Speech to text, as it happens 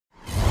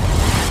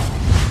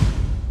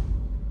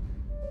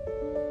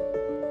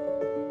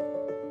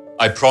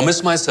I promise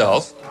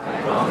myself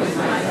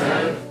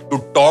to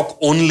talk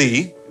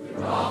only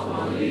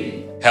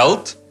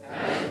health,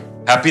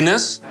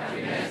 happiness,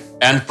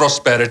 and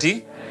prosperity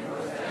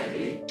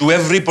to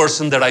every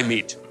person that I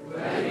meet.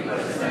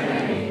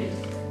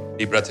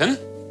 Deep breath in.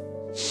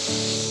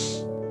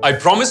 I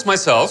promise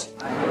myself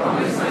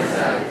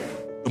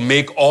to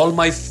make all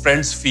my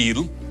friends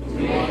feel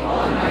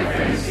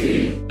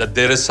that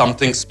there is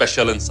something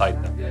special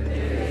inside them.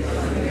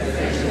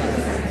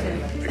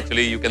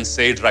 Actually, you can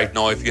say it right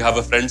now. If you have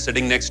a friend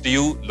sitting next to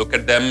you, look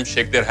at them,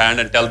 shake their hand,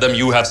 and tell them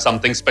you have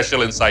something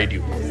special inside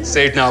you.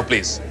 Say it now,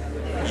 please.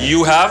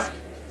 You have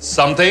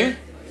something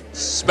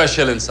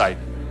special inside.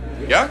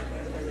 Yeah?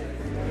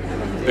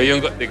 कईयों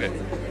को देखिए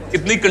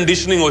कितनी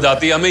conditioning हो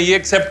जाती है, हमें ये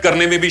accept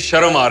करने में भी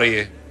शर्म आ रही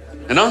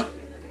है ना?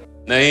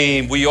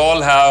 नहीं, we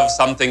all have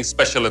something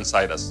special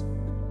inside us.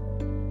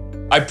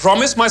 I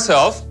promise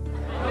myself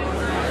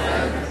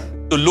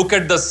to look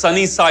at the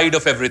sunny side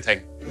of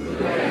everything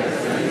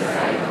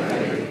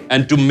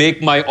and to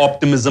make my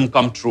optimism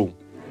come true.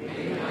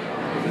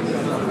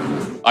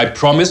 I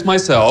promise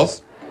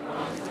myself,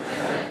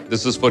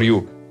 this is for you,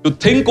 to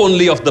think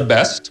only of the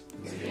best,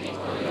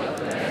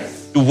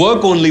 to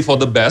work only for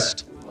the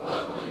best,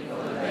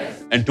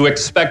 and to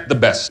expect the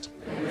best.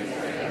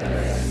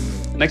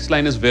 Next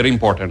line is very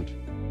important.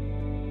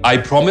 I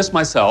promise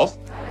myself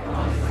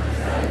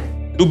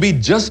to be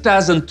just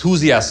as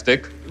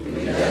enthusiastic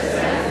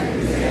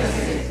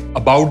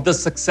about the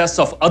success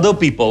of other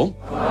people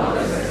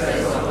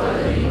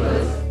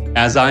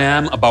as I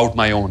am about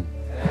my own.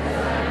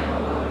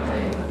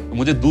 तो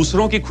मुझे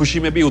दूसरों की खुशी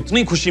में भी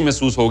उतनी खुशी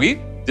महसूस होगी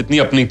जितनी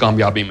अपनी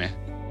कामयाबी में.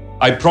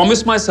 I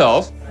promise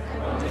myself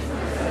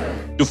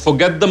to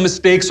forget the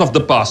mistakes of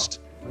the past.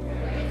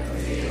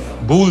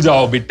 भूल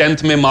जाओ भी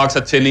 10th में मार्क्स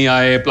अच्छे नहीं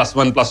आए,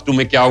 +1 +2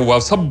 में क्या हुआ,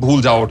 सब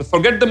भूल जाओ. To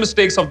forget the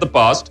mistakes of the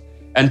past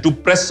and to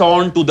press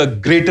on to the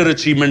greater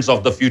achievements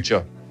of the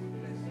future.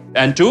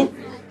 And to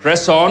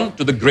press on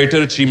to the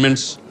greater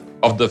achievements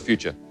of the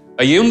future.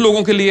 ये उन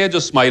लोगों के लिए जो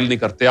स्माइल नहीं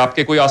करते.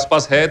 आपके कोई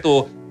आसपास है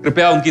तो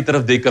कृपया उनकी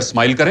तरफ देखकर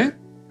स्माइल करें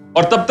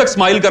और तब तक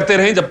स्माइल करते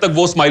रहें जब तक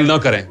वो स्माइल ना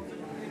करें.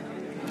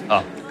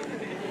 हाँ,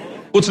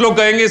 कुछ लोग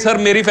कहेंगे सर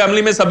मेरी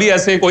फैमिली में सभी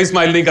ऐसे हैं, कोई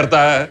स्माइल नहीं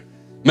करता है,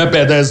 मैं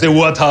पैदा ऐसे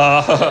हुआ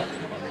था.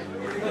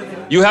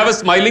 You have a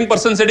smiling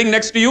person sitting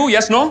next to you?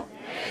 Yes, no?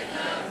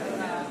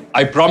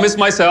 I promise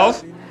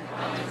myself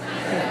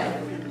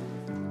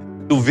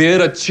to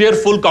wear a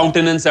cheerful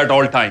countenance at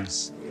all times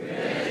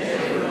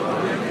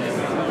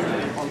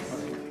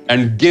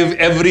and give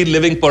every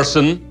living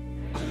person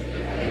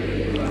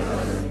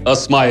a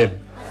smile,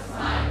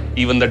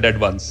 even the dead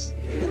ones.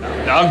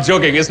 I'm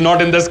joking, it's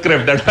not in the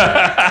script.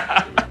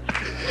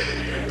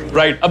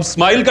 Right, अब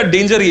smile का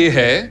danger ये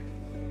है,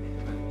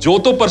 जो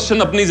तो person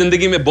अपनी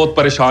जिंदगी में बहुत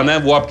परेशान है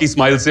वो आपकी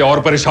स्माइल से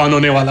और परेशान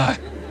होने वाला है.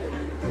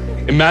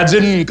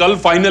 इमेजिन कल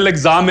फाइनल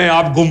एग्जाम है,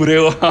 आप घूम रहे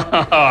हो,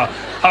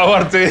 हाउ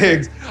आर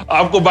थिंग्स,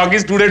 आपको बाकी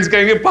स्टूडेंट्स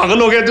कहेंगे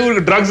पागल हो गया तू,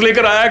 ड्रग्स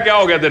लेकर आया, क्या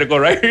हो गया तेरे को,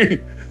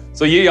 राइट?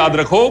 सो ये याद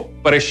रखो,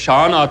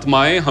 परेशान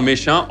आत्माएं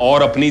हमेशा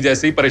और अपनी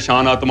जैसी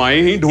परेशान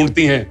आत्माएं ही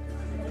ढूंढती हैं,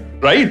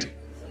 राइट?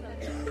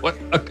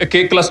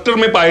 के क्लस्टर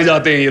में पाए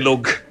जाते हैं ये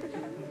लोग,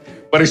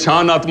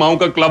 परेशान आत्माओं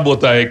का क्लब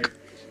होता है एक,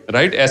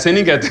 राइट? ऐसे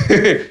नहीं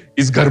कहते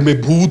इस घर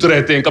में भूत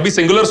रहते हैं, कभी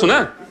सिंगुलर सुना?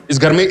 इस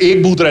घर में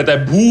एक भूत रहता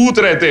है, भूत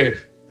रहते हैं,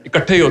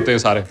 इकट्ठे ही होते हैं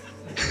सारे.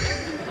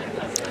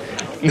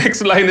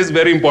 Next line is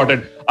very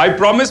important. I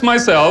promise my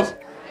self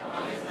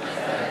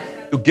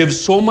to give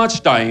so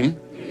much time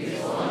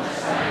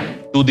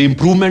to the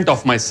improvement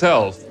of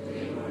myself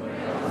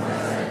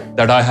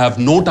that I have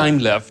no time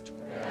left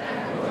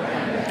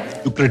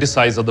to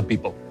criticize other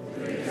people.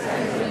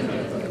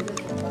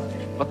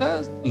 पता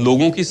है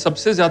लोगों की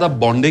सबसे ज्यादा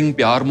बॉन्डिंग,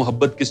 प्यार,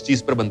 मोहब्बत किस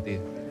चीज पर बनती है?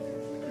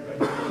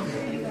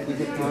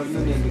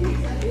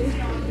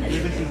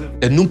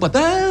 तेनू पता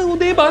है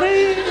उदय बारे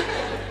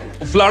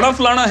फलाना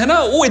फलाना है ना,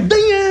 वो इतना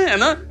ही है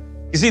ना.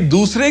 किसी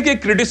दूसरे के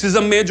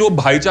क्रिटिसिज्म में जो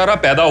भाईचारा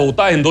पैदा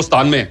होता है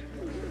हिंदुस्तान में,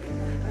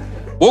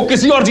 वो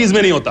किसी और चीज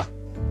में नहीं होता.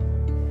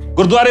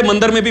 गुरुद्वारे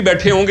मंदिर में भी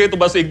बैठे होंगे तो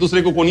बस एक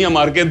दूसरे को कोनियां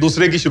मार के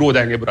दूसरे की शुरू हो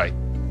जाएंगे बुराई.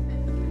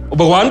 वो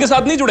भगवान के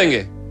साथ नहीं जुड़ेंगे,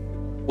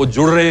 वो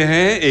जुड़ रहे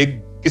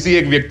हैं किसी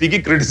एक व्यक्ति की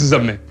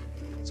क्रिटिसिज्म में.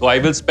 सो I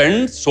will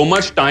spend so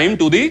much time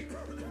to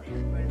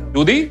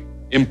the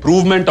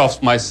improvement of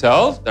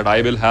myself that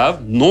I will have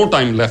no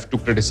time left to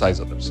criticize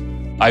others.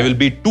 I will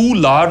be too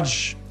large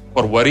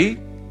for worry,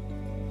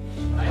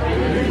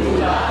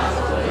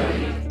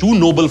 too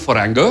noble for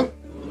anger,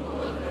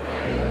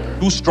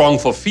 too strong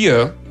for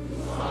fear,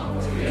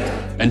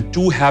 and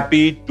too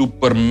happy to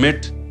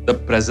permit the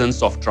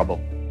presence of trouble.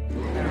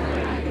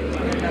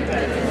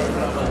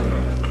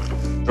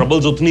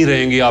 Troubles उतनी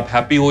रहेंगी, आप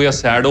happy हो या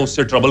sad हो,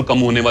 उससे trouble कम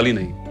होने वाली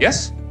नहीं.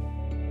 Yes?